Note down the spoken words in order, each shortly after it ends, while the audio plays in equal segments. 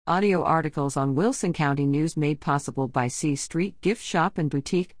audio articles on Wilson County News made possible by C Street Gift Shop and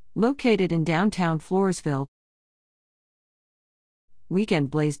Boutique, located in downtown Floresville.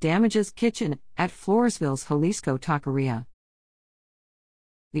 Weekend blaze damages kitchen at Floresville's Jalisco Taqueria.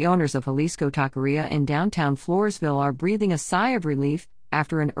 The owners of Jalisco Taqueria in downtown Floresville are breathing a sigh of relief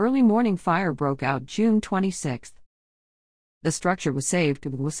after an early morning fire broke out June 26. The structure was saved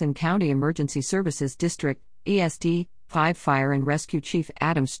with Wilson County Emergency Services District, ESD, 5 Fire and Rescue Chief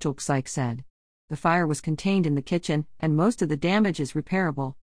Adam Stulpsike said. The fire was contained in the kitchen, and most of the damage is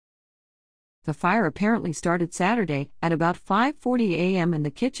repairable. The fire apparently started Saturday at about 5:40 a.m. in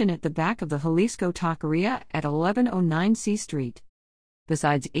the kitchen at the back of the Jalisco Taqueria at 1109 C Street.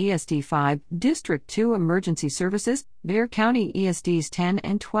 Besides ESD 5, District 2 Emergency Services, Bexar County ESDs 10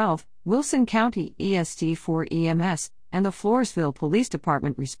 and 12, Wilson County ESD 4 EMS, and the Floresville Police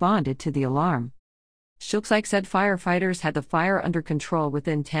Department responded to the alarm. Stulpsike said firefighters had the fire under control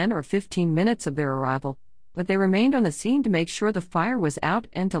within 10 or 15 minutes of their arrival, but they remained on the scene to make sure the fire was out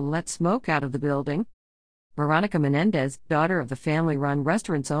and to let smoke out of the building. Veronica Menendez, daughter of the family-run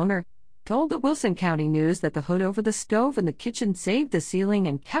restaurant's owner, told the Wilson County News that the hood over the stove in the kitchen saved the ceiling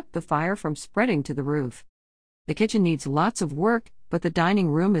and kept the fire from spreading to the roof. The kitchen needs lots of work, but the dining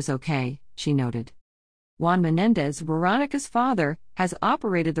room is okay, she noted. Juan Menendez, Veronica's father, has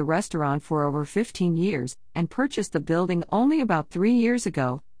operated the restaurant for over 15 years and purchased the building only about 3 years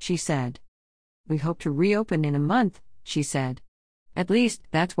ago, she said. We hope to reopen in a month, she said. At least,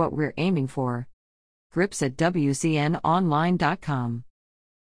 that's what we're aiming for. Grips at WCNonline.com.